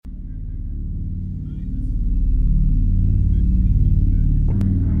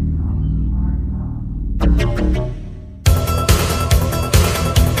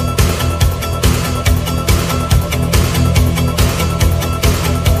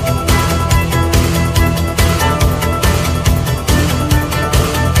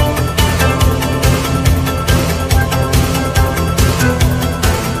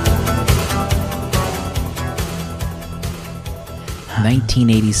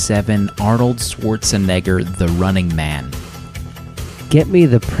1987 Arnold Schwarzenegger, The Running Man. Get me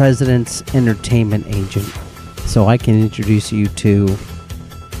the president's entertainment agent so I can introduce you to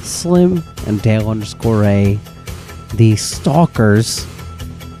Slim and Dale_A, the stalkers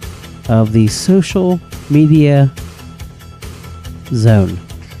of the social media zone.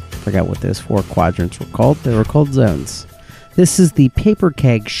 Forgot what those 4 quadrants were called. They were called zones. This is the Paper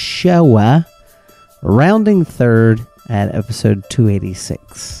Keg Show, rounding third at episode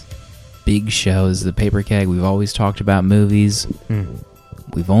 286. Big shows, the Paper Keg. We've always talked about movies.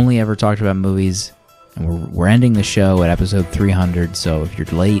 We've only ever talked about movies, and we're ending the show at episode 300. So if you're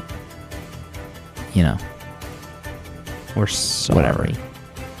late, you know, We're sorry. whatever.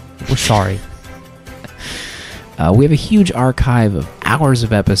 We're sorry. We have a huge archive of hours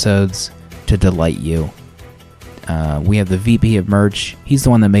of episodes to delight you. We have the VP of merch. He's the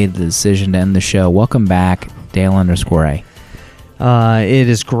one that made the decision to end the show. Welcome back, Dale_A. It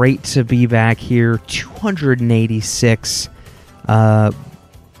is great to be back here. 286. The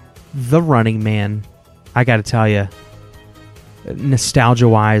Running Man. I got to tell you,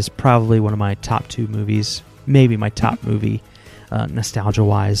 nostalgia-wise, probably one of my top 2 movies. Maybe my top movie,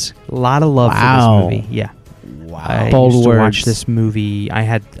 nostalgia-wise. A lot of love for this movie. Yeah. Wow. I Bold used to words. watch this movie.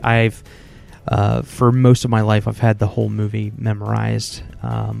 I've for most of my life, I've had the whole movie memorized.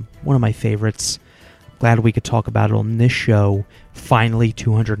 One of my favorites. Glad we could talk about it on this show. Finally,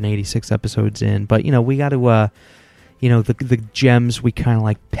 286 episodes in. But, you know, we got to, the gems we kind of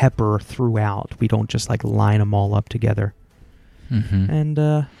like pepper throughout. We don't just like line them all up together. Mm-hmm.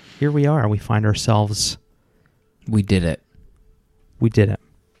 And here we are. We find ourselves. We did it. We did it.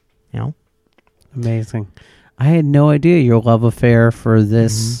 You know? Amazing. I had no idea your love affair for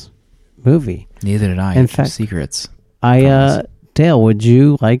this movie. Neither did I. In fact, secrets. Dale, would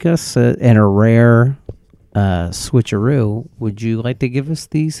you like us, in a rare switcheroo, would you like to give us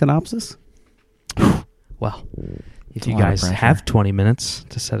the synopsis? Well, if It's a you lot of guys pressure. have 20 minutes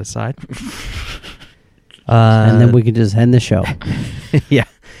to set aside. And then we can just end the show. Yeah.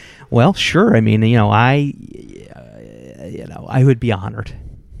 Well, sure. I mean, I would be honored.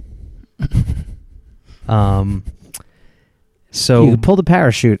 So You can pull the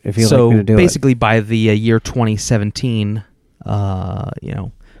parachute if you'd like me to do basically by the year 2017,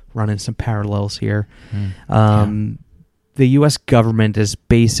 running some parallels here. The U.S. government is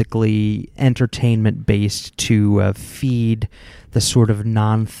basically entertainment based to feed the sort of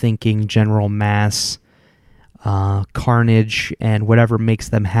non-thinking general mass carnage and whatever makes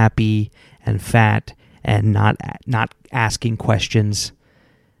them happy and fat and not asking questions.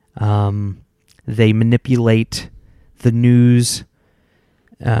 They manipulate the news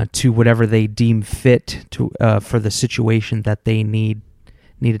to whatever they deem fit to for the situation that they need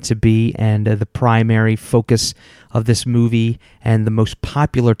it to be. And the primary focus of this movie and the most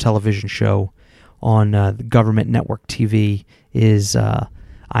popular television show on the government network TV is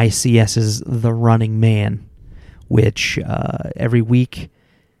ICS's The Running Man, which every week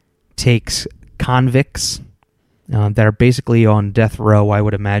takes convicts that are basically on death row, I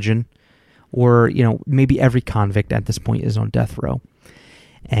would imagine. Or, maybe every convict at this point is on death row.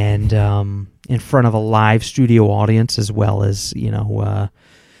 And in front of a live studio audience, as well as,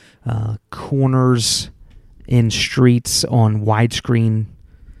 corners in streets on widescreen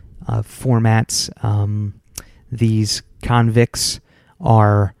formats, these convicts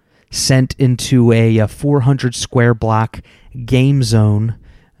are sent into a 400 square block game zone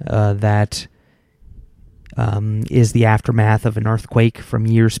that is the aftermath of an earthquake from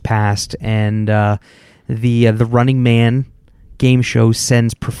years past, and the Running Man game show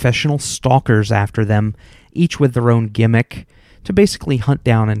sends professional stalkers after them, each with their own gimmick, to basically hunt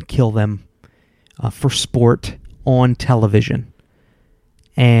down and kill them for sport on television.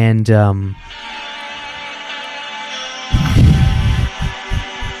 And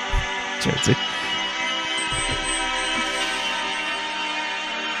Jersey.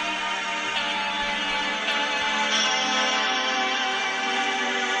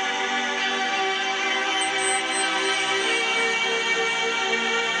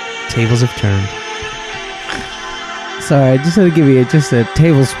 Tables have turned. Sorry, I just had to give you just a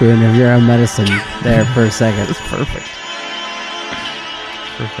tablespoon of your own medicine there for a second. That's perfect.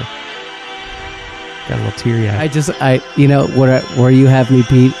 Perfect. Got a little teary-eyed. Where you have me,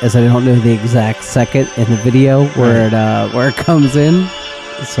 Pete, is I don't know the exact second in the video where it comes in.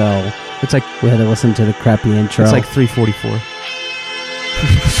 So It's like we had to listen to the crappy intro. it's like 3:44.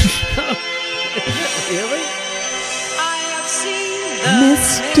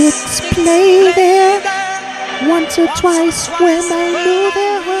 Mystics play there once or twice when I knew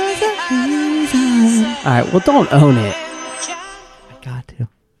there was a reason. Alright, well, don't own it. God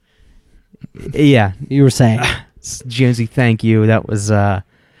Yeah, You were saying. Jonesy, thank you. That was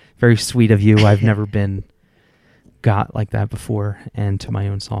very sweet of you. I've never been got like that before, and to my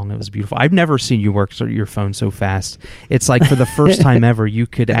own song, it was beautiful. I've never seen you work your phone so fast. It's like for the first time ever, you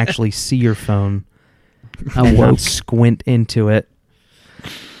could actually see your phone and not squint into it.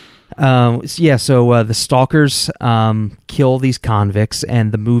 So the stalkers kill these convicts,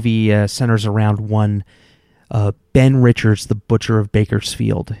 and the movie centers around one Ben Richards, the butcher of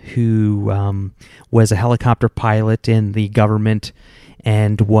Bakersfield, who was a helicopter pilot in the government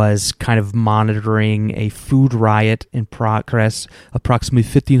and was kind of monitoring a food riot in progress, approximately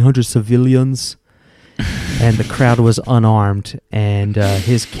 1,500 civilians, and the crowd was unarmed, and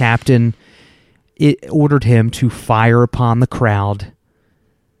his captain ordered him to fire upon the crowd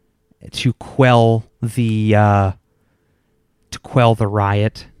to quell the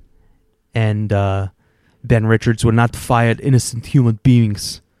riot, and Ben Richards would not fire at innocent human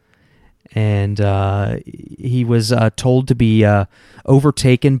beings. And he was told to be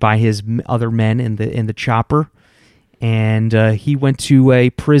overtaken by his other men in the chopper, and he went to a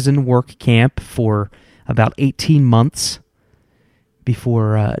prison work camp for about 18 months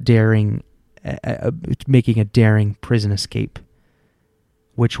before making a daring prison escape,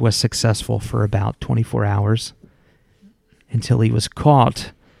 which was successful for about 24 hours until he was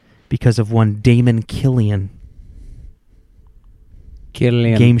caught because of one Damon Killian.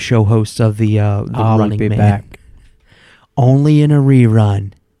 Game show host of the Running Man. Back. Only in a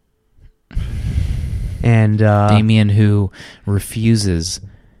rerun. And Damien, who refuses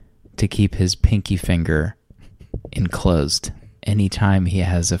to keep his pinky finger enclosed anytime he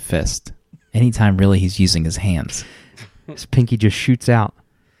has a fist. Anytime, really, he's using his hands. His pinky just shoots out.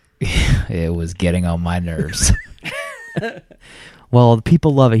 It was getting on my nerves. Well, the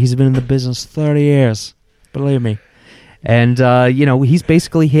people love it. He's been in the business 30 years. Believe me. And, he's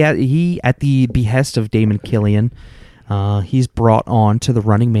basically, he at the behest of Damon Killian, he's brought on to the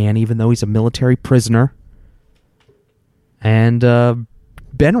Running Man, even though he's a military prisoner. And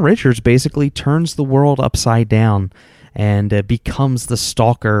Ben Richards basically turns the world upside down and becomes the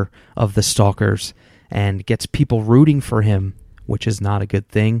stalker of the stalkers and gets people rooting for him, which is not a good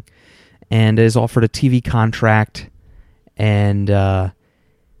thing, and is offered a TV contract and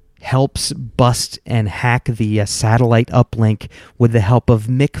helps bust and hack the satellite uplink with the help of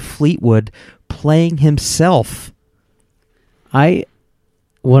Mick Fleetwood playing himself.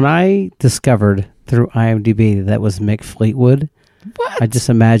 When I discovered through IMDb that was Mick Fleetwood, I just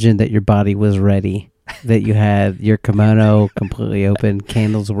imagined that your body was ready, that you had your kimono completely open,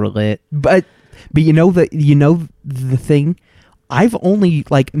 candles were lit. But the thing, I've only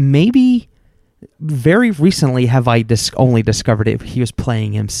maybe very recently have I only discovered it. He was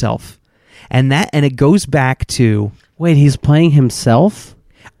playing himself, and it goes back to he's playing himself.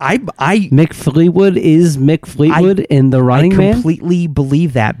 Mick Fleetwood is Mick Fleetwood in the Running Man. I completely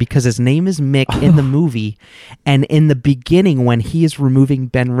believe that because his name is Mick in the movie, and in the beginning when he is removing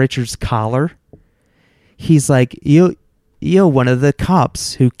Ben Richards' collar, he's like, "You're one of the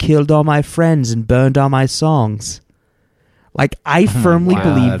cops who killed all my friends and burned all my songs." I firmly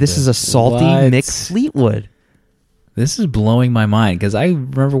believe this is a salty Mick Fleetwood. This is blowing my mind because I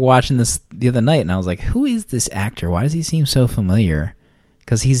remember watching this the other night and I was like, who is this actor? Why does he seem so familiar?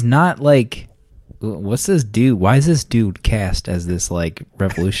 Because he's not what's this dude? Why is this dude cast as this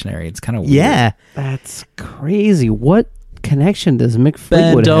revolutionary? It's kind of weird. Yeah. That's crazy. What connection does Mick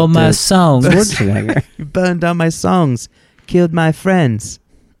Fleetwood burned all have my to songs? Schwarzenegger? Burned all my songs. Killed my friends.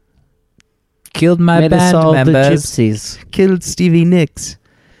 Killed my Made us band all members. the gypsies. Killed Stevie Nicks.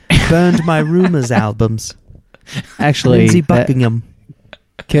 Burned my Rumors albums. Actually, Lindsey Buckingham.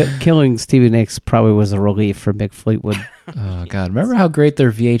 killing Stevie Nicks probably was a relief for Mick Fleetwood. Oh, God. Remember how great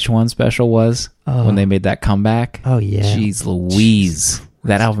their VH1 special was when they made that comeback? Oh, yeah. Jeez Louise.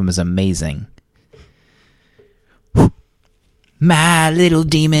 That album is amazing. My little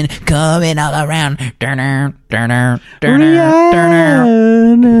demon coming all around. Durner, durner, durner,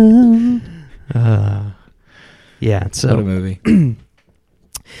 durner. Yeah, so What a movie.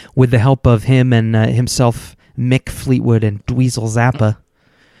 with the help of him and himself, Mick Fleetwood and Dweezil Zappa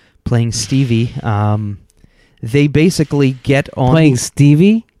playing Stevie, they basically get on Playing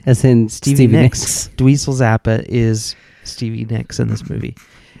Stevie, as in Stevie Nicks. Dweezil Zappa is Stevie Nicks in this movie.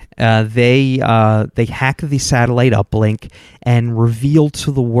 They hack the satellite uplink and reveal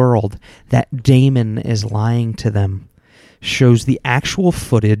to the world that Damon is lying to them. Shows the actual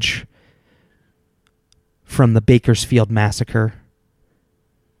footage from the Bakersfield massacre,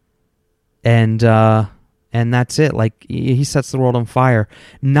 and that's it. He sets the world on fire.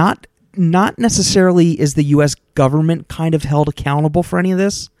 Not necessarily is the U.S. government kind of held accountable for any of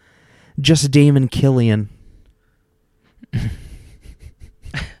this. just Damon Killian.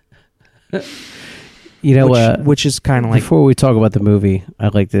 You know, which is kind of like before we talk about the movie,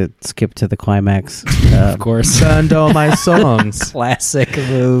 I'd like to skip to the climax. Of course. burned all my songs. Classic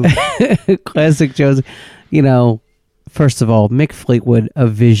move. Classic Josie. You know, first of all, Mick Fleetwood, a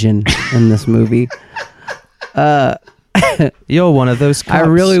vision in this movie. You're one of those cops I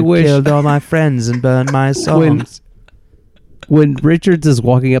really who wish- killed all my friends and burned my songs. When Richards is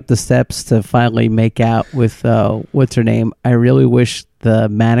walking up the steps to finally make out with what's her name, I really wish the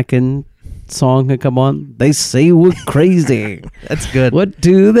Mannequin song had come on. They say we're crazy. That's good. What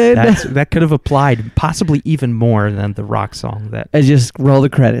do they? That could have applied possibly even more than the rock song. That And just roll the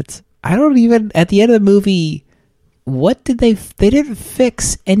credits. I don't even, at the end of the movie, what did they didn't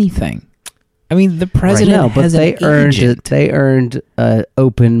fix anything. I mean, the president No, but has they an earned agent. it. They earned an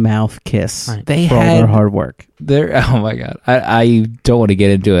open mouth kiss Right. They for all had their hard work. Oh my god! I don't want to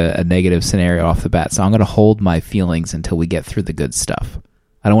get into a negative scenario off the bat, so I'm going to hold my feelings until we get through the good stuff.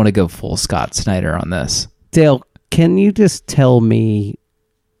 I don't want to go full Scott Snyder on this. Dale, can you just tell me?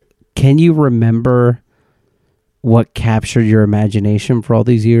 Can you remember what captured your imagination for all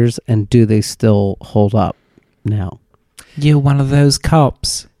these years, and do they still hold up now? You're one of those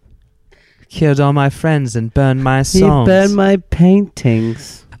cops. killed all my friends and burned my He songs. burned my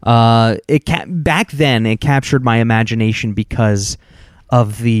paintings. Back then it captured my imagination because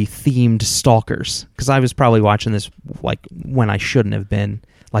of the themed stalkers. Because I was probably watching this like when I shouldn't have been,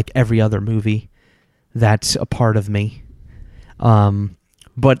 like every other movie that's a part of me.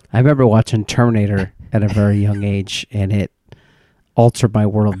 But I remember watching Terminator at a very young age, and it altered my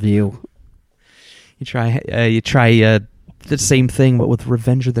worldview. you try the same thing, but with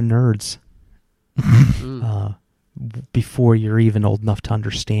Revenge of the Nerds. Before you're even old enough to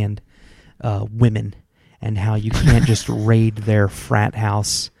understand women and how you can't just raid their frat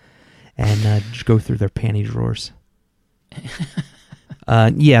house and just go through their panty drawers.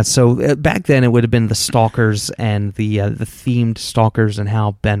 So back then it would have been the stalkers and the themed stalkers, and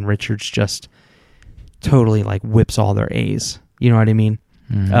how Ben Richards just totally like whips all their A's. You know what I mean?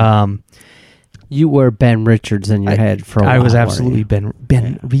 Mm-hmm. You were Ben Richards in your head for a while. I was weren't absolutely you?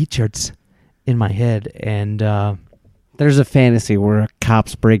 Ben Richards in my head, and There's a fantasy where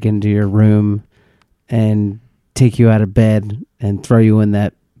cops break into your room and take you out of bed and throw you in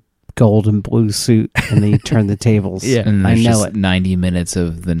that gold and blue suit, and then you turn the tables. Yeah. And I there's know just it. 90 minutes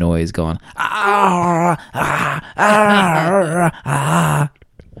of the noise going. "Ah, ah, ah,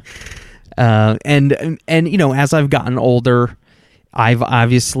 ah." And you know, as I've gotten older, I've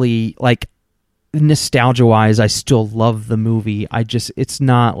obviously, like, nostalgia wise, I still love the movie. It's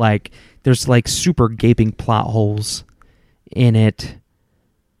not like there's like super gaping plot holes in it,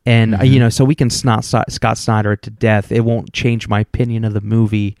 and you know, so we can snot Scott Snyder it to death. It won't change my opinion of the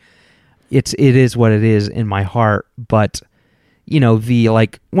movie. It is what it is in my heart. But you know,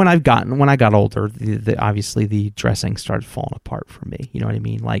 when I got older, obviously the dressing started falling apart for me. You know what I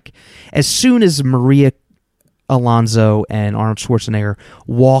mean? Like, as soon as Maria Alonso and Arnold Schwarzenegger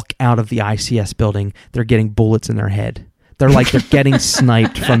walk out of the ICS building, they're getting bullets in their head. They're getting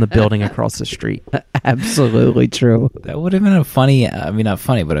sniped from the building across the street. Absolutely true. That would have been a funny, I mean, not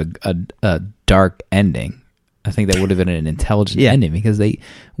funny, but a dark ending. I think that would have been an intelligent ending, because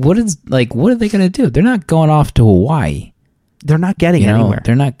what are they going to do? They're not going off to Hawaii. They're not getting anywhere.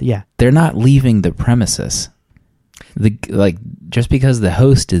 They're not. Yeah. They're not leaving the premises. Just because the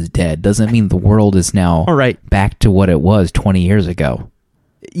host is dead doesn't mean the world is now All right. back to what it was 20 years ago.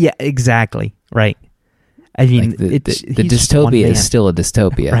 Yeah, exactly. Right. I mean, Like the he's just one dystopia man. is still a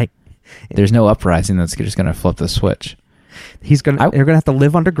dystopia. Right. There's no uprising that's just going to flip the switch. They're gonna have to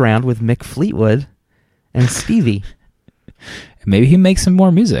live underground with Mick Fleetwood and Stevie. Maybe he makes some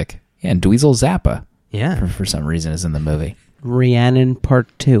more music. Yeah, and Dweezil Zappa, Yeah. for some reason, is in the movie. Rhiannon Part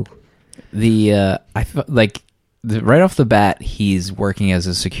 2. Right off the bat, he's working as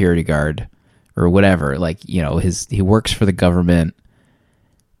a security guard or whatever. He works for the government.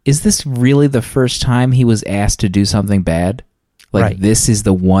 Is this really the first time he was asked to do something bad? Right. This is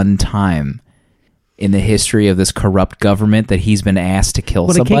the one time in the history of this corrupt government that he's been asked to kill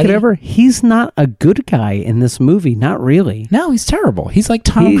What I somebody? can't get over, he's not a good guy in this movie. Not really. No, he's terrible. He's like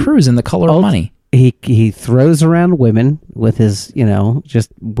Tom Cruise in The Color of Money. He throws around women with his,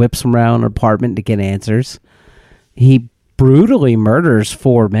 just whips them around an apartment to get answers. He brutally murders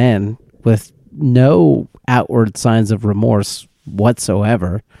 4 men with no outward signs of remorse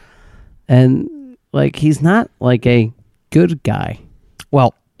whatsoever. And, he's not, a good guy.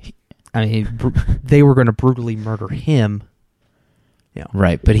 Well, I mean, they were going to brutally murder him. Yeah.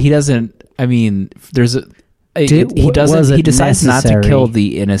 Right, but he doesn't. I mean, there's He doesn't. was it He decides not to necessary? kill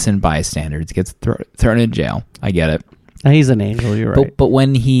the innocent bystanders. He gets thrown in jail. I get it. He's an angel. You're right. But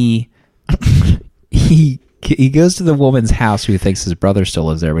when he goes to the woman's house, who thinks his brother still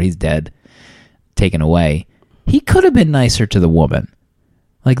lives there, but he's dead, taken away. He could have been nicer to the woman.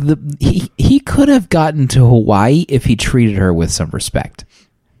 Like he could have gotten to Hawaii if he treated her with some respect.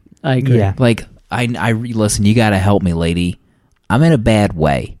 I agree. Yeah. Like listen, you got to help me, lady. I'm in a bad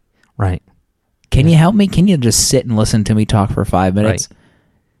way. Right. Can you help me? Can you just sit and listen to me talk for 5 minutes? Right.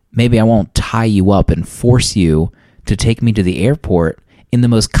 Maybe I won't tie you up and force you to take me to the airport in the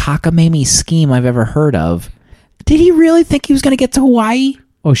most cockamamie scheme I've ever heard of. Did he really think he was going to get to Hawaii?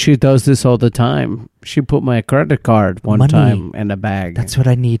 Oh, she does this all the time. She put my credit card one Money. time in a bag. That's what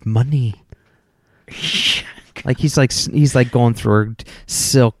I need. Money. Like he's like going through her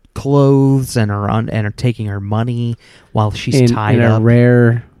silk clothes and are taking her money while she's tied in up. a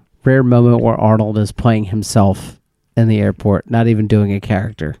rare moment where Arnold is playing himself in the airport, not even doing a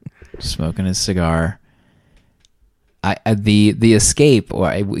character. Smoking his cigar. The escape,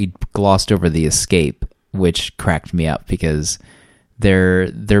 we glossed over the escape, which cracked me up because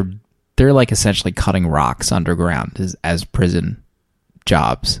they're like essentially cutting rocks underground as prison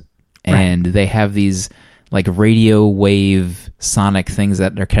jobs, and they have these like radio wave sonic things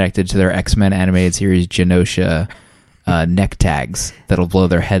that are connected to their X-Men animated series Genosha neck tags that'll blow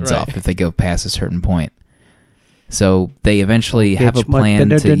their heads off if they go past a certain point. So they eventually have a plan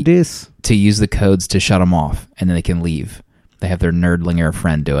to use the codes to shut them off, and then they can leave. They have their nerdlinger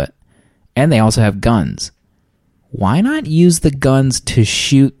friend do it. And they also have guns. Why not use the guns to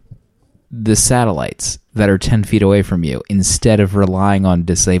shoot the satellites that are 10 feet away from you instead of relying on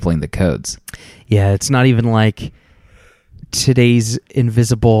disabling the codes? Yeah, it's not even like today's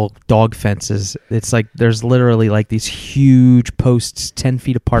invisible dog fences. It's like there's literally like these huge posts 10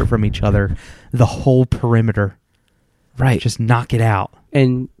 feet apart from each other, the whole perimeter. Right. Just knock it out.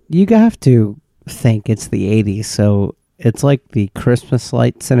 And you have to think it's the 80s, so it's like the Christmas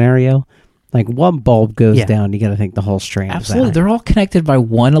light scenario. Like one bulb goes down, you got to think the whole strand. Absolutely. Is out. They're all connected by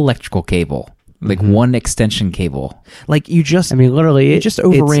one electrical cable, like one extension cable. Like literally, you just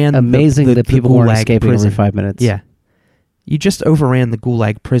overran it's amazing the that people weren't Gulag escaping prison. every 5 minutes. Yeah. You just overran the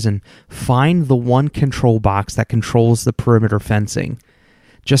Gulag prison. Find the one control box that controls the perimeter fencing.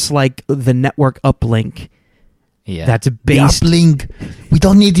 Just like the network uplink. Yeah. That's based... The uplink. We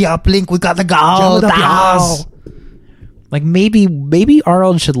don't need the uplink. We got the go. Like maybe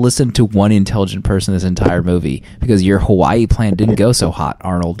Arnold should listen to one intelligent person this entire movie because your Hawaii plan didn't go so hot,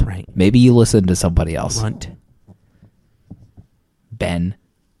 Arnold. Right. Maybe you listen to somebody else. Blunt. Ben.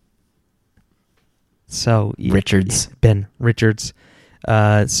 So Richards. Ben Richards.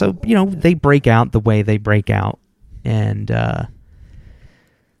 So, they break out the way they break out, and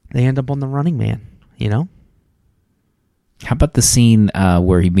they end up on the Running Man, How about the scene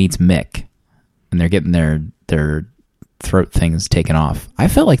where he meets Mick and they're getting their throat things taken off? I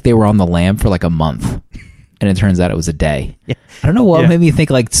felt like they were on the lam for like a month, and it turns out it was a day. Yeah. I don't know what made me think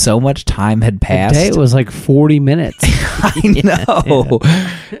like so much time had passed. The day was like 40 minutes. I know.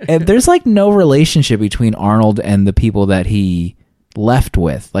 And there's like no relationship between Arnold and the people that he left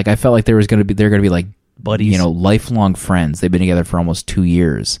with. Like I felt like they're going to be like buddies, lifelong friends. They've been together for almost 2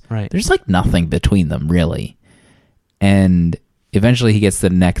 years. Right. There's like nothing between them really. And eventually he gets the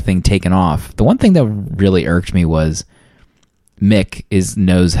neck thing taken off. The one thing that really irked me was Mick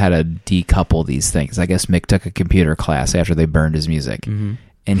knows how to decouple these things. I guess Mick took a computer class after they burned his music. Mm-hmm.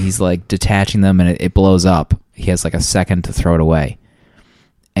 And he's like detaching them and it blows up. He has like a second to throw it away.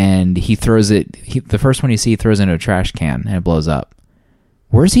 And he throws it, the first one you see, he throws it into a trash can and it blows up.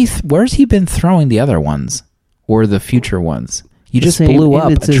 Where's he been throwing the other ones? Or the future ones? You just blew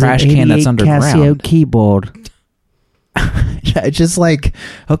up a trash can that's underground. Casio keyboard. It's just like,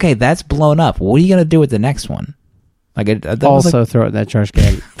 okay, that's blown up. What are you going to do with the next one? Like that also throw it in that trash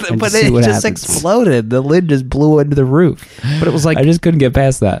can. But it just exploded. The lid just blew into the roof. But it was like... I just couldn't get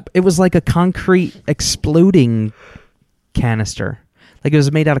past that. It was like a concrete exploding canister. Like it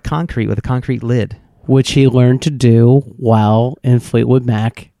was made out of concrete with a concrete lid. Which he learned to do while in Fleetwood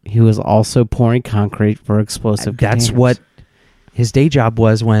Mac. He was also pouring concrete for explosive That's containers. what his day job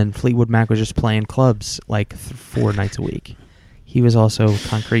was when Fleetwood Mac was just playing clubs like 4 nights a week. He was also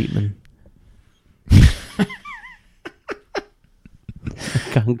concrete man.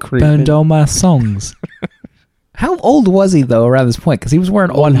 Concrete. Burned all my songs. How old was he though around this point? Because he was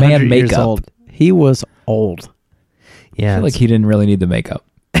wearing old man makeup. Old. He was old. Yeah, I feel like he didn't really need the makeup.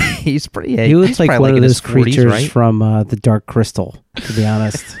 He's pretty. He looks like one of those 40s, creatures right? from the Dark Crystal. To be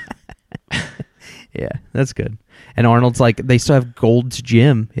honest. Yeah, that's good. And Arnold's like, they still have Gold's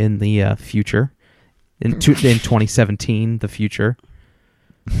Gym in the future, in 2017, the future.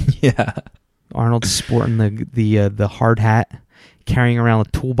 Yeah. Arnold's sporting the hard hat, carrying around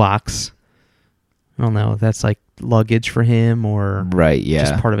a toolbox. I don't know if that's like luggage for him or Right, yeah.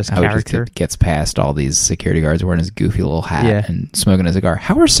 just part of his How he character. just gets past all these security guards wearing his goofy little hat Yeah. and smoking a cigar.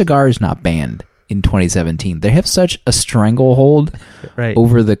 How are cigars not banned in 2017? They have such a stranglehold Right.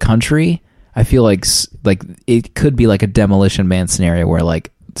 over the country. I feel like it could be like a Demolition Man scenario where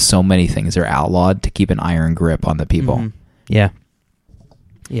like so many things are outlawed to keep an iron grip on the people. Mhm. Yeah.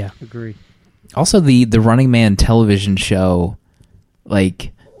 Yeah. Agree. Also, the Running Man television show,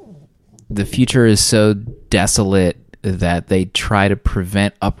 like, the future is so desolate that they try to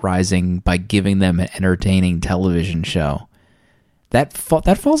prevent uprising by giving them an entertaining television show. That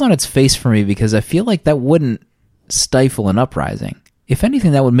falls on its face for me because I feel like that wouldn't stifle an uprising. If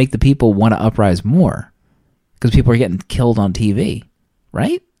anything, that would make the people want to uprise more because people are getting killed on TV,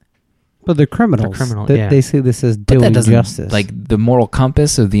 right? But they're criminals. They're criminal, They, yeah. they see this as But that doing doesn't, justice. like, the moral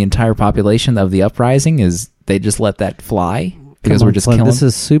compass of the entire population of the uprising is they just let that fly because Come we're on, just Slim, killing. This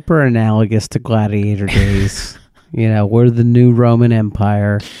is super analogous to gladiator days. We're the new Roman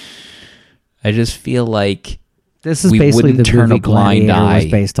Empire. I just feel like This is We basically wouldn't the turn movie a blind Gladiator was eye.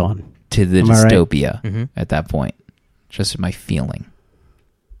 based on. to the Am I right? dystopia Mhm. at that point. Just my feeling.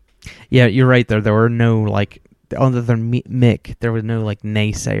 Yeah, you're right. There were no like other than Mick. There were no like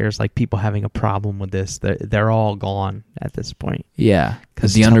naysayers, like people having a problem with this. They're all gone at this point. Yeah,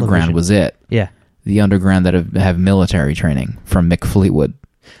 because 'Cause the underground television. was it. Yeah, The underground that have military training from Mick Fleetwood.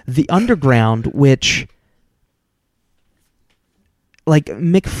 the underground, which like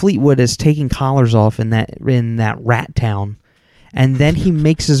Mick Fleetwood is taking collars off in that rat town, and then he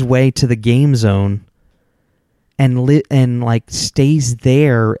makes his way to the game zone and like stays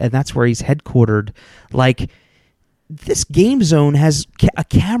there, and that's where he's headquartered. Like this game zone has a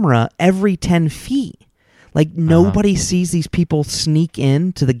camera every 10 feet. Like nobody sees these people sneak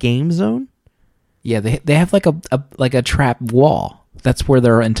in to the game zone. Yeah, they have like a trap wall. That's where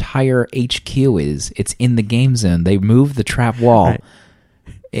their entire HQ is. It's in the game zone. They move the trap wall Right.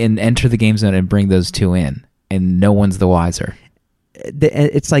 and enter the game zone and bring those two in, and no one's the wiser.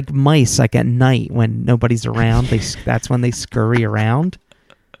 It's like mice, like at night when nobody's around. That's when they scurry around.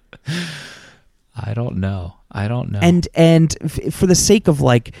 I don't know. And for the sake of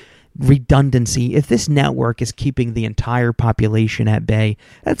like redundancy, if this network is keeping the entire population at bay,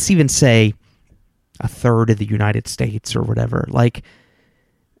 let's even say a third of the United States or whatever, like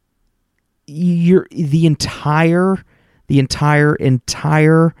the entire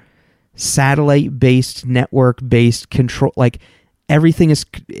satellite-based, network-based control, like everything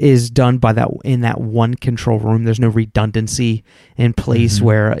is done by in that one control room. There's no redundancy in place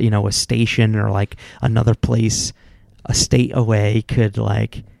where a station or like another place a state away could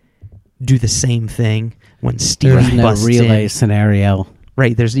like do the same thing when Steve There's no busts relay in. scenario.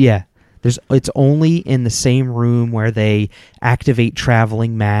 Right, it's only in the same room where they activate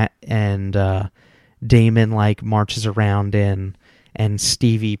Traveling Matt and Damon like marches around in, and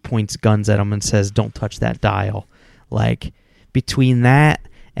Stevie points guns at him and says, "Don't touch that dial." Like between that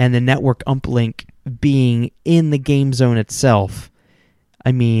and the network uplink being in the game zone itself,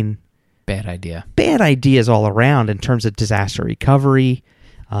 I mean, Bad idea. bad ideas all around in terms of disaster recovery.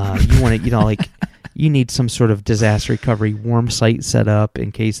 You want to, like, you need some sort of disaster recovery worm site set up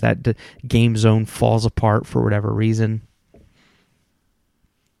in case that game zone falls apart for whatever reason.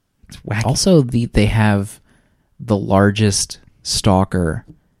 It's wacky. Also, they have the largest stalker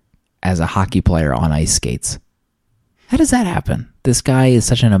as a hockey player on ice skates. How does that happen? This guy is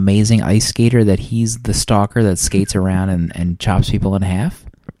such an amazing ice skater that he's the stalker that skates around and chops people in half?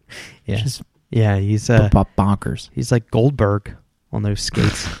 Yeah, Just he's bonkers. he's like Goldberg on those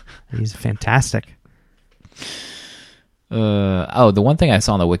skates. He's fantastic. The one thing I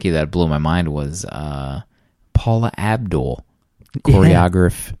saw on the wiki that blew my mind was Paula Abdul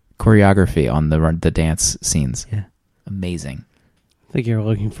choreography on the dance scenes. Yeah. Amazing. I think you're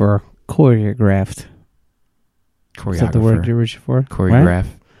looking for choreographed. Is that the word you're reaching for? Choreograph.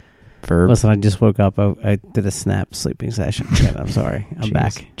 Verb. Listen, I just woke up. I did a snap sleeping session. Yeah, I'm sorry. I'm Jeez.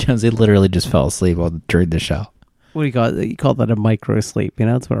 back. Jonesy literally just fell asleep during the show. What do you call it? You call that a micro sleep.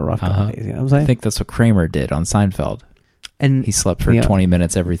 That's what a rough guy is. You know what I'm I saying? think that's what Kramer did on Seinfeld. And He slept for Yeah. 20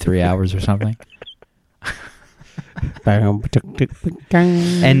 minutes every 3 hours or something.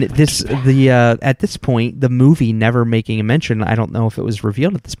 and at this point, the movie never making a mention. I don't know if it was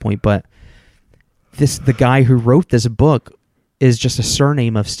revealed at this point, but the guy who wrote this book is just a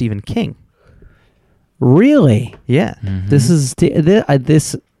surname of Stephen King. Really? Yeah. Mm-hmm. This is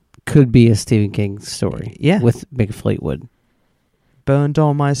this could be a Stephen King story. Yeah. With Mick Fleetwood. Burned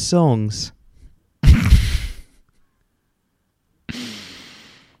all my songs.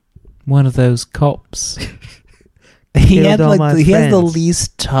 one of those cops. he Killed had all like my he has the friends.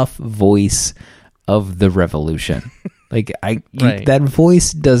 least tough voice of the revolution. Like Right. that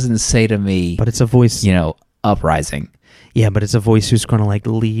voice doesn't say to me, But it's a voice. you know, uprising. Yeah, but it's a voice who's going to like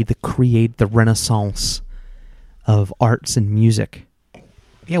create the renaissance of arts and music.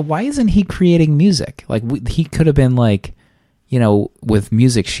 Yeah, why isn't he creating music? Like he could have been like, you know, with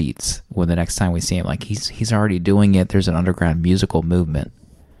music sheets when the next time we see him. Like he's already doing it. There's an underground musical movement,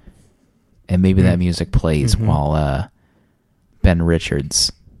 and maybe that music plays while Ben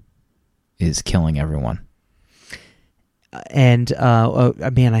Richards is killing everyone. And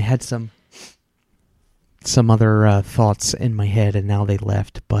man, I had some other thoughts in my head, and now they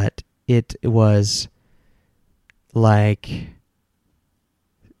left. But it was like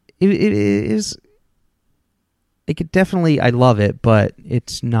it is. It could definitely. I love it, but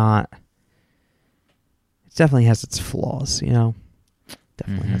it's not. It definitely has its flaws. You know,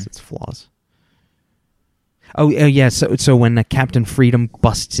 definitely has its flaws. Oh yeah. So when Captain Freedom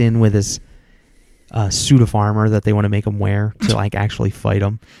busts in with his suit of armor that they want to make him wear to like actually fight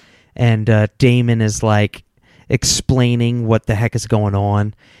him, and Damon is like explaining what the heck is going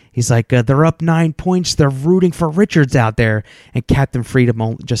on. He's like, they're up 9 points. They're rooting for Richards out there, and Captain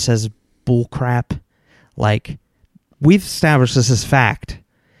Freedom just says bull crap. Like, we've established this as fact.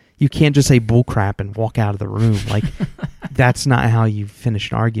 You can't just say bull crap and walk out of the room. Like, that's not how you finish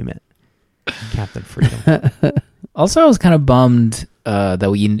an argument, Captain Freedom. Also, I was kind of bummed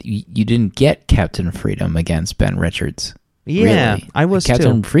that you didn't get Captain Freedom against Ben Richards. Yeah, Really. I was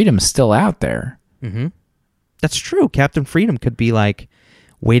Captain too. Freedom's still out there. Mm-hmm. That's true. Captain Freedom could be like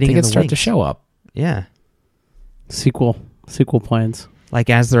waiting They in could the start wings. to show up. Yeah, Sequel plans. like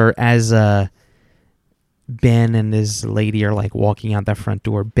as Ben and his lady are like walking out that front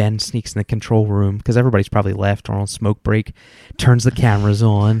door. Ben sneaks in the control room because everybody's probably left or on smoke break. Turns the cameras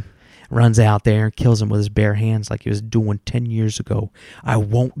on, runs out there, and kills him with his bare hands like he was doing 10 years ago. I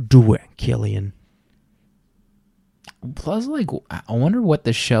won't do it, Killian. Plus, like, I wonder what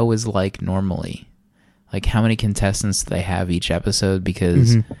the show is like normally. Like, how many contestants they have each episode?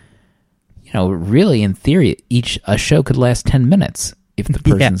 Because, you know, really, in theory, a show could last 10 minutes if the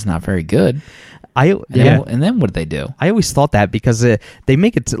person's not very good. And then what do they do? I always thought that because they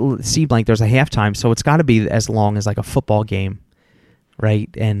make it seem like there's a halftime, so it's got to be as long as like a football game, right?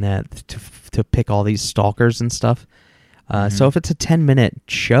 And to pick all these stalkers and stuff. So if it's a 10-minute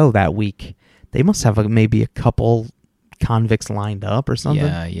show that week, they must have maybe a couple convicts lined up or something.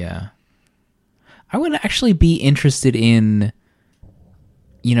 Yeah. I would actually be interested in,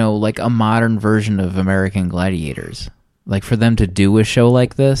 you know, like a modern version of American Gladiators. Like for them to do a show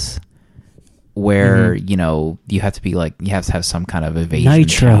like this where, you know, you have to be like, you have to have some kind of evasion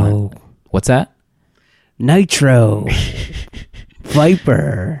talent. What's that? Nitro.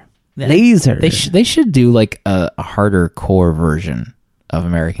 Viper. Laser. They should do like a harder core version of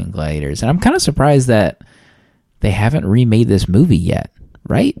American Gladiators. And I'm kind of surprised that they haven't remade this movie yet,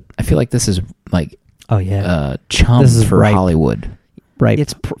 right? I feel like this is like chum This is for ripe. Hollywood. Right.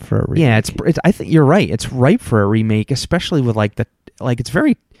 It's for a remake. Yeah, it's. I think you're right. It's ripe for a remake, especially with like it's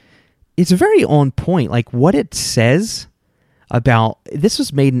very on point. Like what it says about this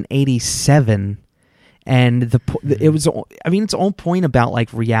was made in '87, and it was. I mean, it's on point about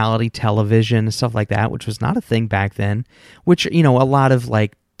like reality television and stuff like that, which was not a thing back then. Which, you know, a lot of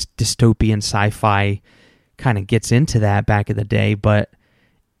like dystopian sci-fi kind of gets into that back in the day, but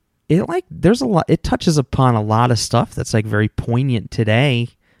there's a lot. It touches upon a lot of stuff that's like very poignant today,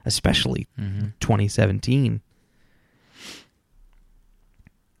 especially 2017.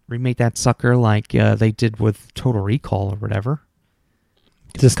 Remake that sucker like they did with Total Recall or whatever.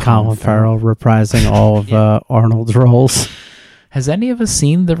 Just Colin Farrell reprising all of Arnold's roles. Has any of us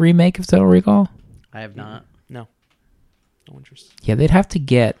seen the remake of Total Recall? I have not. No interest. Yeah, they'd have to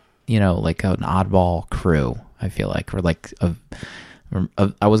get, you know, like an oddball crew, I feel like, or like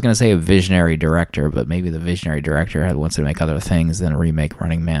I was going to say a visionary director, but maybe the visionary director wants to make other things than remake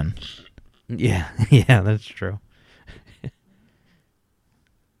Running Man. Yeah, yeah, that's true.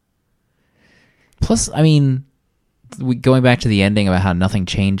 Plus, I mean, going back to the ending about how nothing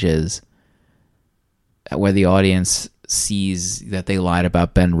changes, where the audience sees that they lied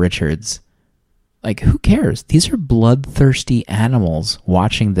about Ben Richards. Like, who cares? These are bloodthirsty animals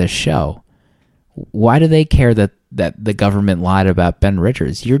watching this show. Why do they care that the government lied about Ben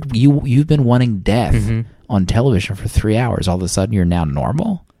Richards? You've been wanting death on television for 3 hours. All of a sudden, you're now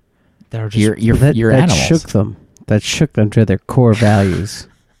normal. They're just You're that animals. shook them. That shook them to their core values.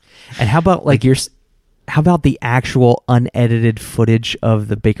 And how about how about the actual unedited footage of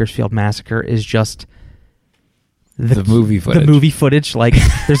the Bakersfield Massacre is just The movie footage. The movie footage, like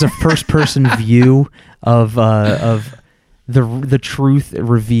there's a first-person view of the truth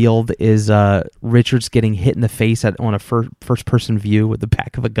revealed is Richards getting hit in the face on a first-person view with the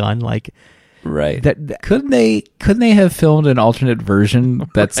back of a gun, like. Right. Couldn't they have filmed an alternate version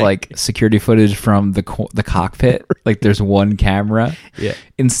that's Right. like security footage from the cockpit? Like there's one camera. Yeah.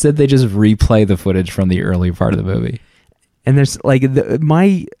 Instead, they just replay the footage from the early part of the movie. And there's like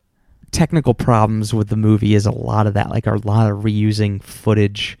my technical problems with the movie is a lot of that, like a lot of reusing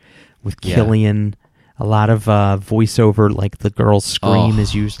footage with Yeah. Killian, a lot of voiceover, like the girl's scream Oh.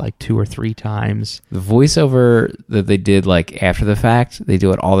 is used like 2 or 3 times. The voiceover that they did like after the fact, they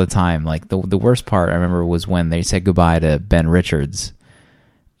do it all the time. Like the worst part I remember was when they said goodbye to Ben Richards.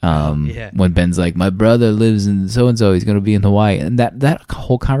 Yeah. When Ben's like, my brother lives in so and so, he's gonna be in Hawaii, and that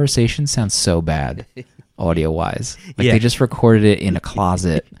whole conversation sounds so bad, audio wise. Like Yeah. they just recorded it in a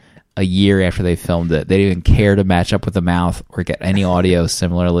closet a year after they filmed it. They didn't even care to match up with the mouth or get any audio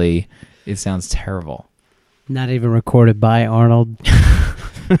similarly. It sounds terrible. Not even recorded by Arnold.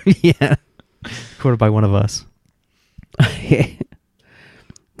 Yeah. Recorded by one of us.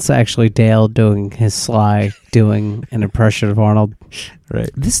 It's actually Dale doing his sly, doing an impression of Arnold. Right.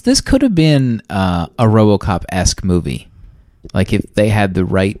 This could have been a RoboCop-esque movie. Like if they had the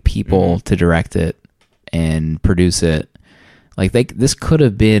right people to direct it and produce it. Like this could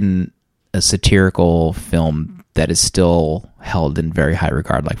have been a satirical film that is still held in very high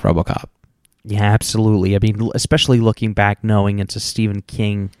regard, like RoboCop. Yeah, absolutely. I mean, especially looking back, knowing it's a Stephen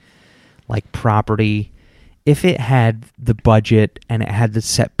King like property. If it had the budget and it had the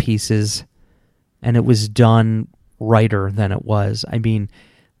set pieces, and it was done righter than it was, I mean,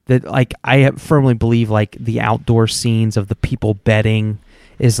 that like I firmly believe like the outdoor scenes of the people bedding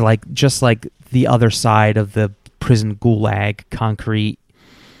is like just like the other side of the prison gulag concrete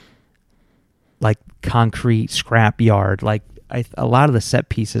scrap yard. Like a lot of the set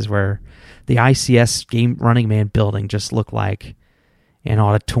pieces where the ICS game Running Man building just looked like an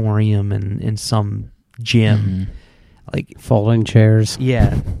auditorium and in some gym. Mm-hmm. Like, Folding chairs.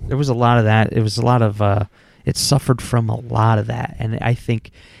 yeah, there was a lot of that. It was a lot of it suffered from a lot of that. And I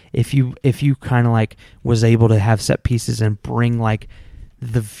think if you kind of like was able to have set pieces and bring like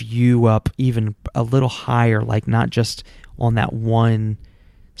the view up even a little higher, like not just on that one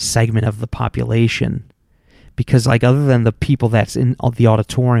segment of the population, because like other than the people that's in the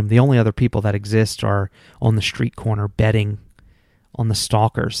auditorium, the only other people that exist are on the street corner betting on the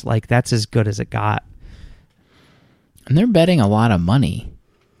stalkers. Like that's as good as it got. And they're betting a lot of money.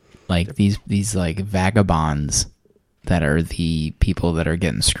 Like these like vagabonds that are the people that are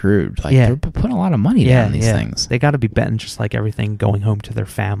getting screwed. Like they're putting a lot of money down on these things. They got to be betting just like everything, going home to their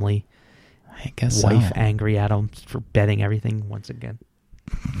family. I guess Wife so. angry at them for betting everything once again.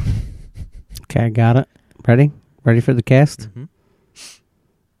 Okay, got it. Ready for the cast? Mm-hmm.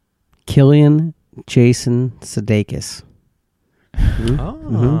 Killian Jason Sudeikis.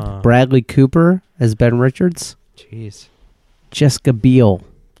 Oh, Bradley Cooper as Ben Richards. jeez. Jessica Biel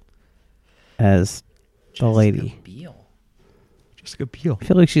as the lady. Jessica Biel. I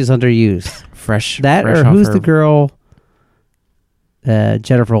feel like she's underused. Fresh That fresh or off who's her- the girl?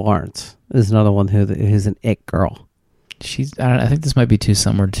 Jennifer Lawrence is another one who's an it girl. I think this might be too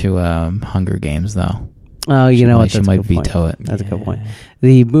similar to Hunger Games, though. Oh, you know what? She That's a might good point. veto it. That's a good point.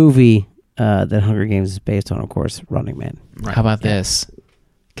 The movie that Hunger Games is based on, of course, Running Man. Right. How about this?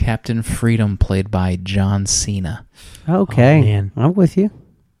 Captain Freedom, played by John Cena. Okay, Oh, man. I'm with you.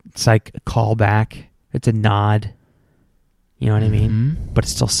 It's like a callback. It's a nod. You know what I mean? Mhm. But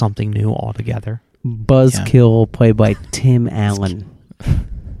it's still something new altogether. Buzzkill, played by Tim Allen.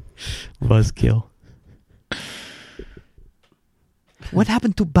 Buzzkill. What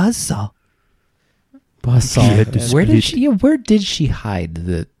happened to Buzzsaw? Buzzsaw. Where did she hide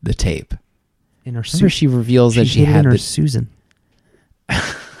the tape? In her Remember, she reveals that she hid it in had her the. Susan.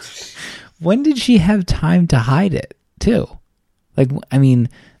 When did she have time to hide it, too? Like, I mean,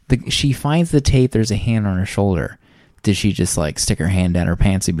 she finds the tape, there's a hand on her shoulder. Did she just, like, stick her hand down her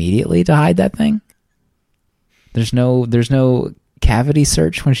pants immediately to hide that thing? There's no cavity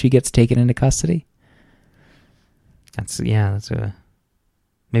search when she gets taken into custody? That's a.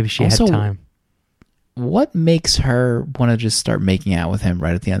 Maybe she Also, had time. What makes her want to just start making out with him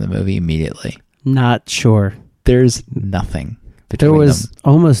right at the end of the movie immediately? Not sure. There's nothing between There was them.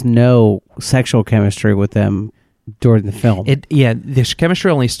 almost no sexual chemistry with them during the film. The chemistry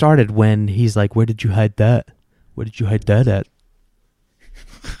only started when he's like, "Where did you hide that? Where did you hide that at?"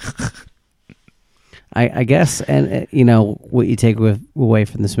 I guess, and what you take away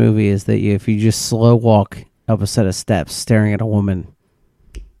from this movie is that if you just slow walk up a set of steps staring at a woman,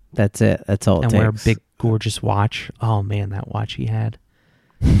 that's it. That's all it And takes. wear big gorgeous watch. Oh man, that watch he had.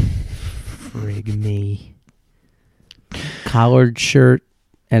 Frig me. Collared shirt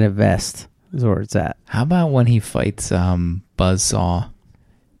and a vest is where it's at. How about when he fights Buzzsaw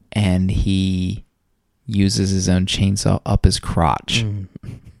and he uses his own chainsaw up his crotch?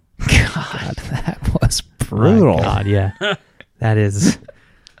 God, that was brutal. My God, yeah. That is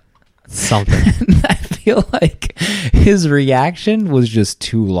something. I feel like his reaction was just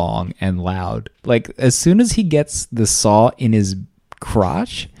too long and loud. Like, as soon as he gets the saw in his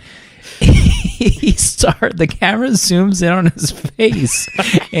crotch, the camera zooms in on his face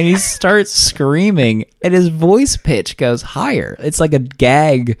and he starts screaming and his voice pitch goes higher. It's like a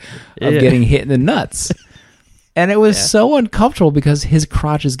gag of getting hit in the nuts. And it was so uncomfortable because his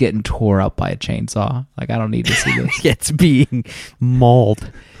crotch is getting tore up by a chainsaw. Like, I don't need to see this. It's being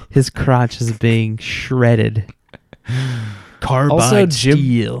mauled. His crotch is being shredded. Carbide Also,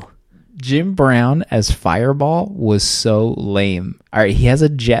 steel. Jim Brown as Fireball was so lame. All right, he has a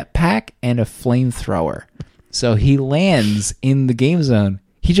jetpack and a flamethrower. So he lands in the game zone.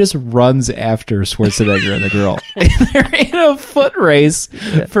 He just runs after Schwarzenegger and the girl. They're in a foot race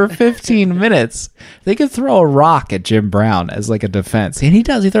for 15 minutes. They could throw a rock at Jim Brown as like a defense. And he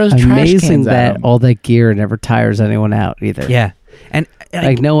does. He throws trash Amazing cans at that him. all that gear never tires anyone out either. Yeah. And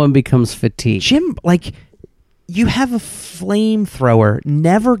Like no one becomes fatigued. Jim, like, you have a flamethrower.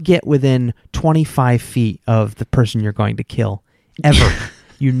 Never get within 25 feet of the person you're going to kill. Ever.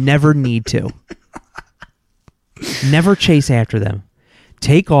 You never need to. Never chase after them.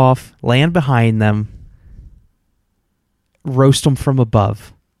 Take off, land behind them, roast them from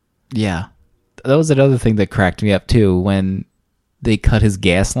above. Yeah. That was another thing that cracked me up, too, when they cut his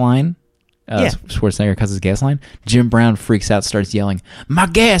gas line. Schwarzenegger cuts his gas line. Jim Brown freaks out, starts yelling, "My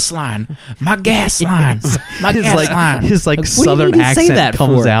gas line! My gas line! My gas line!" His like Like, what do you southern need to say accent that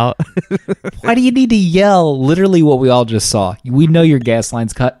comes for? out. Why do you need to yell literally what we all just saw? We know your gas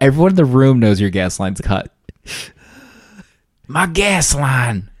line's cut. Everyone in the room knows your gas line's cut. My gas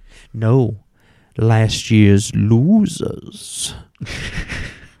line. No. Last year's losers.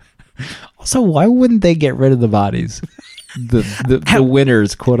 Also, why wouldn't they get rid of the bodies? The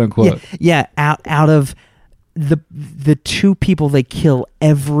winners, quote unquote. Yeah, out of the two people they kill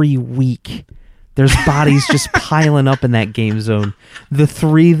every week, there's bodies just piling up in that game zone. The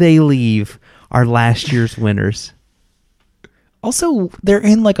three they leave are last year's winners. Also, they're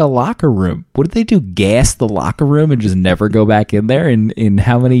in like a locker room. What did they do? Gas the locker room and just never go back in there in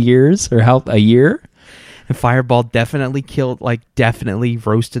how many years? Or a year? And Fireball definitely definitely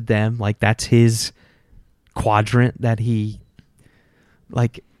roasted them. Like, that's his quadrant that he,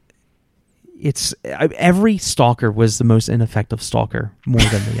 like, it's, every stalker was the most ineffective stalker more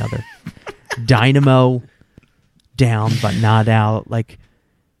than the other. Dynamo, down but not out. Like,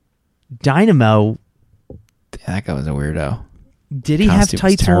 Dynamo, That guy was a weirdo. did he have Costume was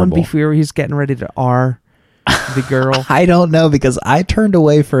tights on terrible. before he was getting ready to R the girl? I don't know, because I turned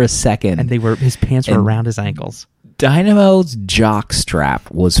away for a second. And his pants were And- around his ankles. Dynamo's jock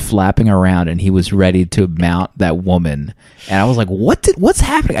strap was flapping around and he was ready to mount that woman. And I was like, what's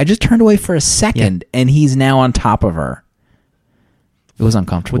happening? I just turned away for a second and he's now on top of her. It was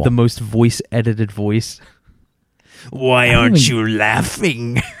uncomfortable. With the most voice-edited voice. Why aren't you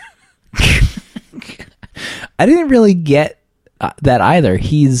laughing? I didn't really get that either.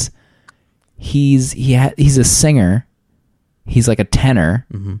 He's a singer. He's like a tenor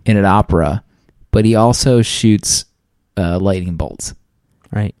in an opera, but he also shoots lightning bolts.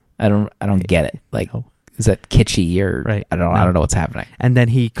 Right. I don't get it. Like, is that kitschy or Right. I don't know what's happening. And then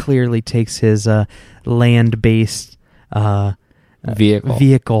he clearly takes his land-based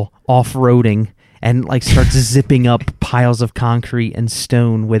vehicle off-roading and like starts zipping up piles of concrete and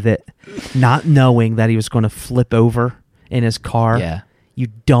stone with it, not knowing that he was going to flip over in his car. Yeah. You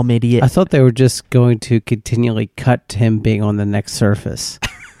dumb idiot. I thought they were just going to continually cut to him being on the next surface.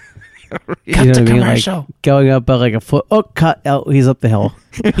 Cut the commercial. Like going up by like a foot. Oh, cut. Oh, he's up the hill.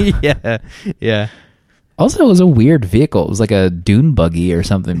 Yeah. Also, it was a weird vehicle. It was like a dune buggy or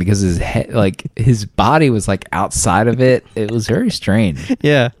something because his head, like his body was like outside of it. It was very strange.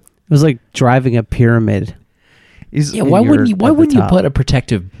 Yeah. It was like driving a pyramid. Yeah, why wouldn't you put a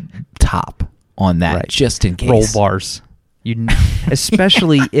protective top on that Right. just in case? Roll bars?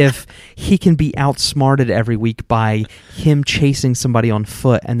 Especially if he can be outsmarted every week by him chasing somebody on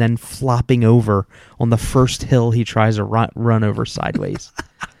foot and then flopping over on the first hill he tries to run over sideways.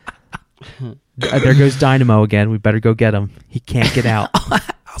 There goes Dynamo again. We better go get him. He can't get out.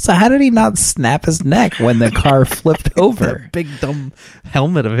 Also, how did he not snap his neck when the car flipped over? Big dumb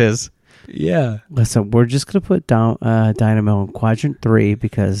helmet of his. Yeah. Listen, we're just gonna put down Dynamo in quadrant 3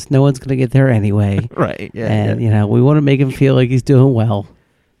 because no one's gonna get there anyway. Right. Yeah. And you know, we want to make him feel like he's doing well.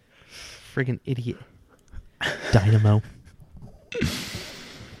 Friggin' idiot. Dynamo.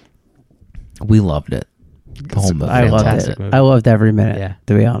 We loved it. The whole movie. I loved fantastic it. movie. I loved every minute. Yeah.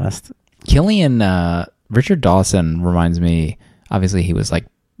 To be honest. Richard Dawson reminds me, obviously he was like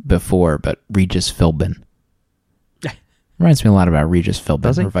before, but Regis Philbin. Reminds me a lot about Regis Does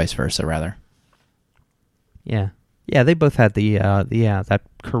Philbin, he? or vice versa, rather. Yeah. Yeah, they both had that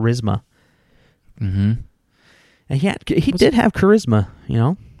charisma. Mm-hmm. And he did have charisma, you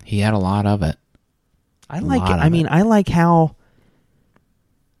know? He had a lot of it. I like how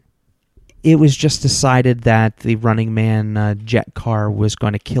it was just decided that the Running Man jet car was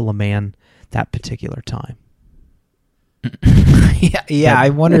going to kill a man that particular time. yeah, I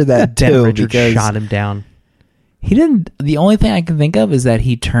wonder that Then too, Richard because shot him down. he didn't. The only thing I can think of is that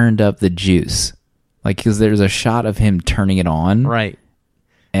he turned up the juice, like because there's a shot of him turning it on, Right.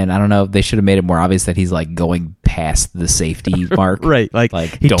 And I don't know, they should have made it more obvious that he's like going past the safety mark, Right. Like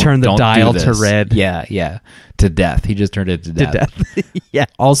he don't- turned the don't do dial to this. red. Yeah, to death. He just turned it to To death. death. Yeah.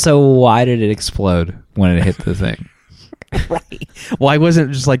 Also, why did it explode when it hit the thing? Right. Why wasn't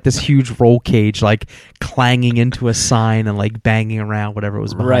it just like this huge roll cage like clanging into a sign and like banging around whatever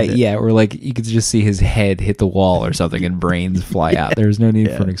was behind Right, it? yeah, or like you could just see his head hit the wall or something and brains fly out. There's no need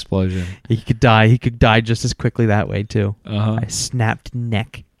for an explosion. He could die. He could die just as quickly that way too. Uh-huh. A snapped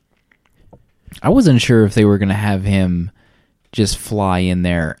neck. I wasn't sure if they were going to have him just fly in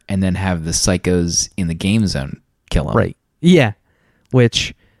there and then have the psychos in the game zone kill him. Right. Yeah.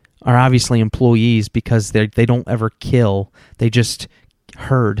 Which are obviously employees because they don't ever kill. They just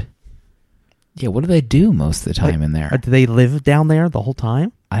herd. Yeah, what do they do most of the time in there? Do they live down there the whole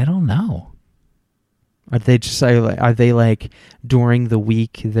time? I don't know. Are they like during the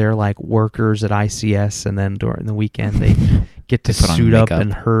week they're like workers at ICS and then during the weekend they get to They put on suit up makeup.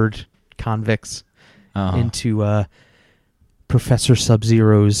 and herd convicts Uh-huh. into Professor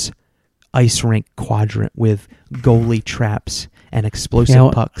Sub-Zero's ice rink quadrant with goalie traps and explosive You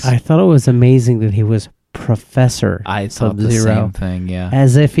know, pucks. I thought it was amazing that he was Professor I thought the Sub-Zero, same thing, yeah.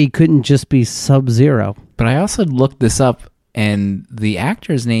 as if he couldn't just be Sub-Zero. But I also looked this up, and the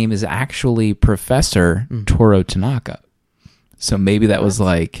actor's name is actually Professor Toro Tanaka. So maybe that was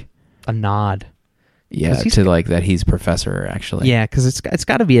like, a nod. yeah, 'Cause he's- to like that he's Professor, actually. Yeah, because it's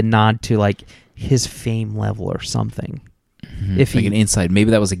got to be a nod to like his fame level or something. If like he- an inside.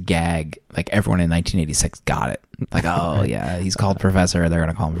 Maybe that was a gag. Like everyone in 1986 got it. Like, oh, yeah, he's called Professor. They're going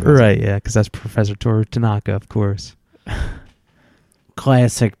to call him Professor. Right, yeah, because that's Professor Toru Tanaka, of course.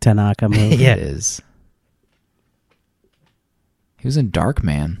 Classic Tanaka movie. Yeah. It is. He was in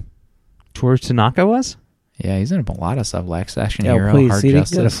Darkman. Toru Tanaka was? Yeah, he's in a lot of stuff. Last Action Yeah, Hero, please. Hard He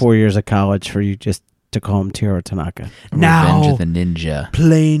didn't go to Justice, 4 years of college for you just to call him Tiro Tanaka. Revenge of the Ninja.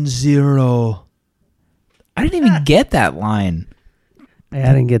 Plane Zero. I didn't even get that line. I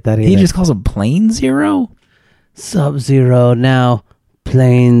didn't get that either. He just calls him Plane Zero? Sub-Zero, now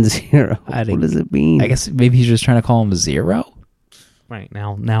Plane Zero. I What didn't- does it mean? I guess maybe he's just trying to call him Zero. Right,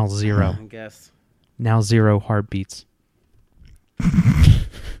 now zero. I guess. Now zero heartbeats.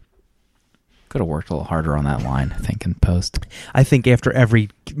 Could have worked a little harder on that line, I think, in post. I think after every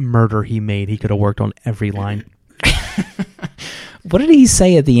murder he made, he could have worked on every line. What did he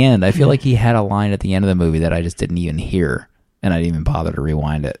say at the end? I feel like he had a line at the end of the movie that I just didn't even hear, and I didn't even bother to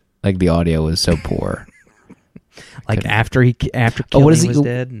rewind it. Like the audio was so poor. Like after Killian what is he- was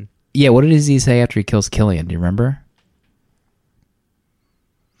dead. And, Yeah, what does he say after he kills Killian? Do you remember?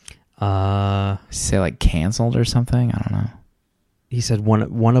 Does he say like canceled or something? I don't know. he said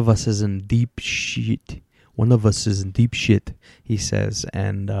one of us is in deep shit. One of us is in deep shit. He says,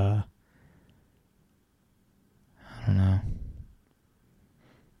 and I don't know.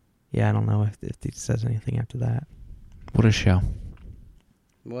 yeah, I don't know if he says anything after that. What a show.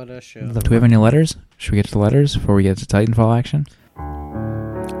 What a show. Do we have any letters? Should we get to the letters before we get to Titanfall action?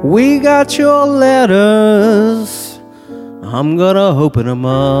 We got your letters. I'm gonna open them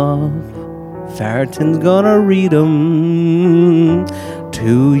up. Farrington's gonna read them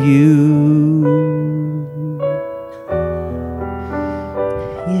to you.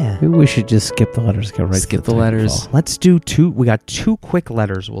 Yeah. Maybe we should just skip the letters. Go right. Skip to the letters. Titanfall. Let's do two. We got two quick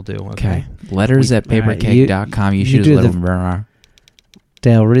letters. We'll do. Okay. Letters at all right, papercake.com. You you should do just let the- them...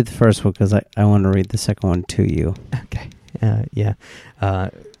 Dale, read the first one because I want to read the second one to you. Okay. Yeah.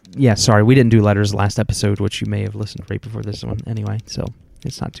 Yeah. Sorry, we didn't do letters last episode, which you may have listened right before this one. Anyway, so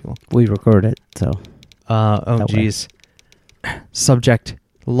it's not too long. We recorded it, so Oh, That way. geez. Subject: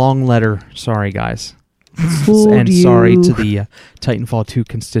 long letter. Sorry, guys. Fooled And sorry you. to the Titanfall 2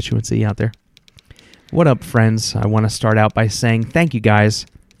 constituency out there. What up, friends? I want to start out by saying thank you, guys.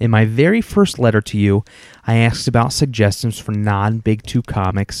 In my very first letter to you, I asked about suggestions for non-Big 2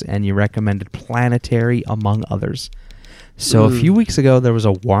 comics, and you recommended Planetary, among others. So a few weeks ago, there was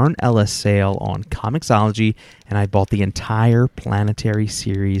a Warren Ellis sale on Comixology, and I bought the entire Planetary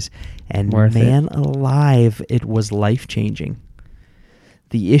series, and Worth man alive, it was life-changing.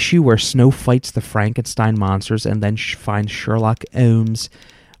 The issue where Snow fights the Frankenstein monsters and then finds Sherlock Holmes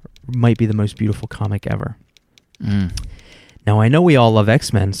might be the most beautiful comic ever. Now, I know we all love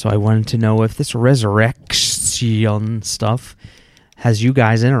X-Men, so I wanted to know if this resurrection stuff has you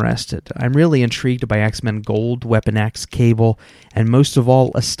guys interested. I'm really intrigued by X-Men Gold, Weapon X, Cable, and most of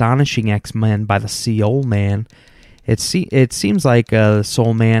all, Astonishing X-Men by the Soul Man. It seems like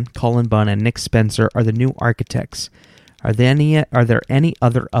Soul Man, Cullen Bunn, and Nick Spencer are the new architects. Are there any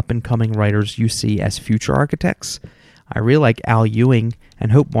other up-and-coming writers you see as future architects? I really like Al Ewing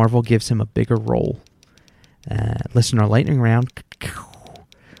and hope Marvel gives him a bigger role. Listener lightning round.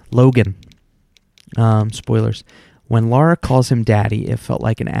 Logan. Spoilers. When Laura calls him daddy, it felt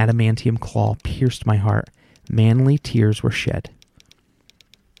like an adamantium claw pierced my heart. Manly tears were shed.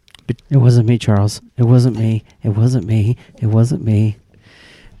 It wasn't me, Charles. It wasn't me. It wasn't me. It wasn't me.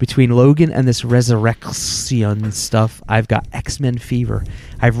 Between Logan and this resurrection stuff, I've got X-Men fever.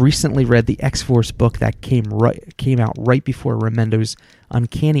 I've recently read the X-Force book that came out right before Remendo's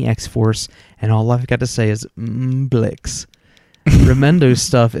Uncanny X-Force, and all I've got to say is Blix. Remendo's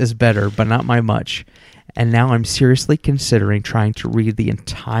stuff is better, but not by much. And now I'm seriously considering trying to read the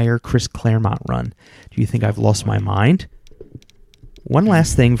entire Chris Claremont run. Do you think I've lost my mind? One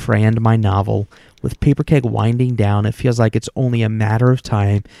last thing before I end my novel. With Paper Keg winding down, it feels like it's only a matter of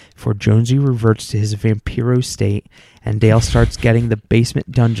time before Jonesy reverts to his vampiro state and Dale starts getting the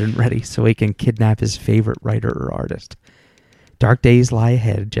basement dungeon ready so he can kidnap his favorite writer or artist. Dark days lie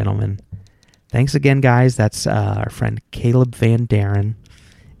ahead, gentlemen. Thanks again, guys. That's our friend Caleb Van Daren.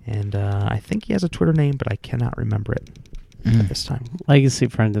 And I think he has a Twitter name, but I cannot remember it at this time. Legacy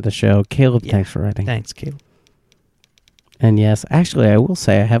friend of the show. Caleb, thanks for writing. Thanks, Caleb. And yes, actually, I will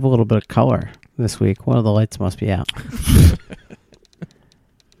say I have a little bit of color this week. One of the lights must be out.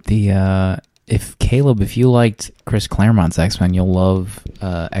 If you liked Chris Claremont's X-Men, you'll love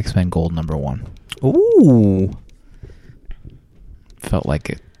X-Men Gold #1. Ooh. Felt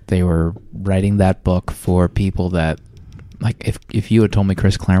like they were writing that book for people that, like, if you had told me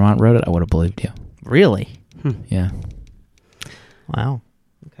Chris Claremont wrote it, I would have believed you. Really? Yeah. Wow.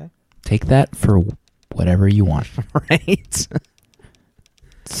 Okay. Take that for whatever you want. Right.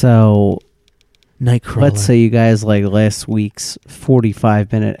 So Nightcrawler. let's say you guys like last week's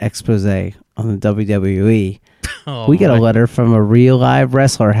 45-minute expose on the WWE. Oh, We get a letter from a real live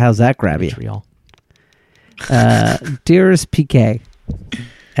wrestler. How's that grab you? Montreal. Dearest PK,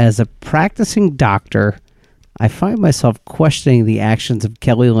 as a practicing doctor, I find myself questioning the actions of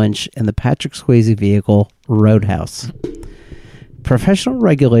Kelly Lynch in the Patrick Swayze vehicle Roadhouse. Professional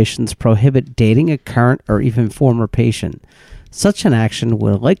regulations prohibit dating a current or even former patient. Such an action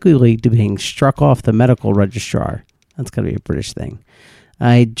will likely lead to being struck off the medical registrar. That's got to be a British thing.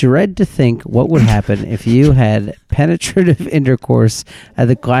 I dread to think what would happen if you had penetrative intercourse at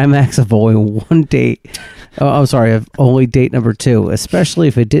the climax of only one date. Oh, I'm sorry, of only date number 2, especially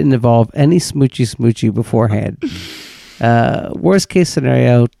if it didn't involve any smoochy beforehand. Worst case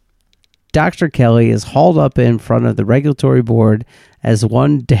scenario, Dr. Kelly is hauled up in front of the regulatory board as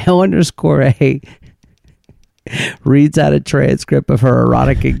one Dale_A reads out a transcript of her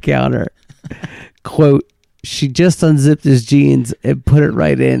erotic encounter. Quote, she just unzipped his jeans and put it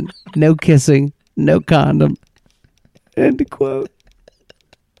right in. No kissing, no condom. End quote.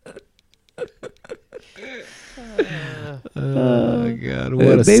 Oh God!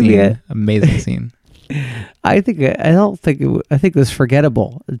 What a scene. Amazing scene. I think it was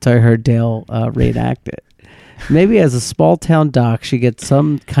forgettable until I heard Dale reenact it. Maybe as a small town doc, she gets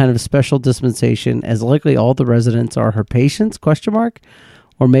some kind of special dispensation, as likely all the residents are her patients? ?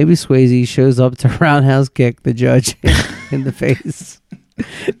 Or maybe Swayze shows up to roundhouse kick the judge in the face.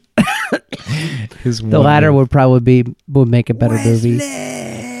 The latter would make a better movie.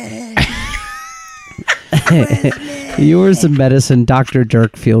 Yours in medicine, Dr.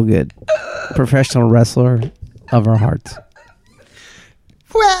 Dirk Feelgood, professional wrestler of our hearts.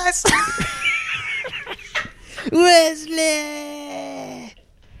 Wesley!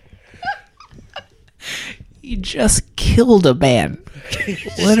 He just killed a man.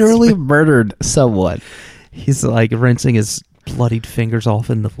 Literally murdered someone. He's like rinsing his bloodied fingers off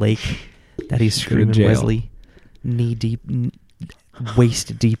in the lake that he's screaming jail. Wesley knee deep,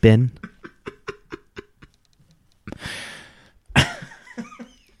 waist deep in.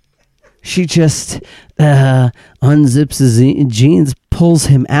 She just unzips his jeans, pulls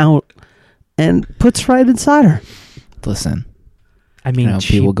him out, and puts right inside her. Listen, I mean,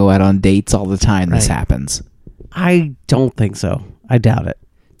 people go out on dates all the time. This Right. happens. I don't think so. I doubt it.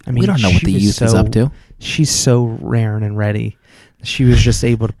 I mean, We don't know what she the was youth is up to. She's so raring and ready. She was just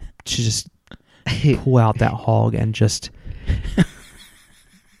able to just pull out that hog and just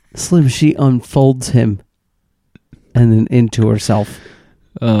Slim, she unfolds him and then into herself.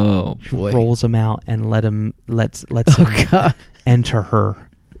 Oh boy! rolls him out and lets him Oh, God. enter her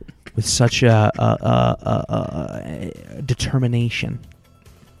with such a determination.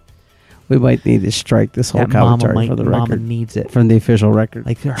 We might need to strike this whole That mama commentary for the mama record. needs it. From the official record.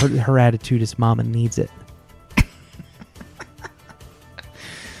 Like her attitude is mama needs it.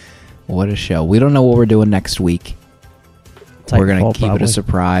 What a show! We don't know what we're doing next week. We're gonna Titanfall, keep it probably. a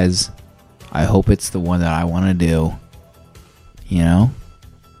surprise. I hope it's the one that I want to do. You know,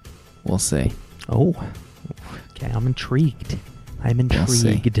 we'll see. Oh, okay. I'm intrigued. I'm We'll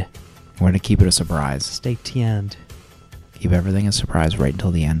see. intrigued. We're gonna keep it a surprise. Stay tuned. Keep everything a surprise right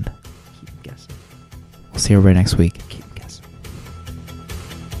until the end. Keep guessing. We'll see everybody next week. Keep guessing.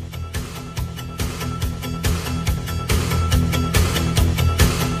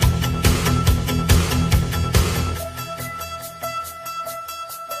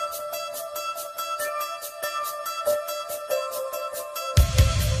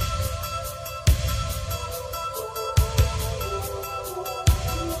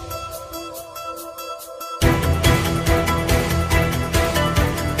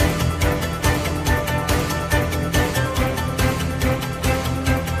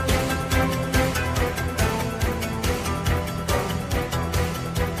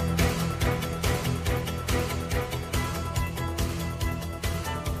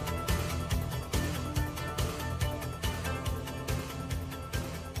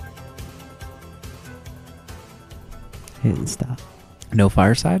 He didn't stop. No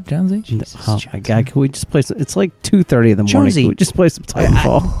fireside, Jonesy. Oh my God! Can we just play some? It's like 2:30 in the morning. Jonesy, Can we just play some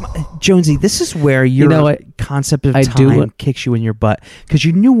Titanfall? Jonesy, this is where your know what? concept of I do time what- kicks you in your butt because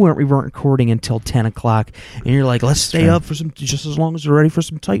you knew we weren't recording until 10 o'clock, and you're like, let's stay true. up for some just as long as we're ready for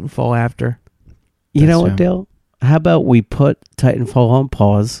some Titanfall after. You know That's what, true. Dale? How about we put Titanfall on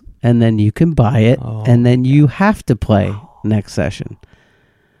pause, and then you can buy it, Oh, and then you have to play next session.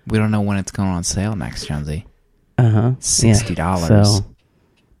 We don't know when it's going on sale next, Jonesy. $60. So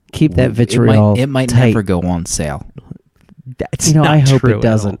keep that vitriol. It might tight. never go on sale. That's You know, not I hope true it at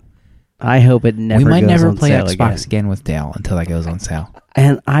doesn't. all. I hope it never. We might goes never on play sale Xbox again. again with Dale until that goes on sale.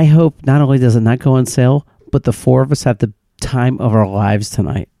 And I hope not only does it not go on sale, but the four of us have the time of our lives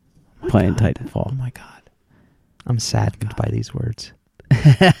tonight playing Oh Titanfall. my God. I'm saddened by these words.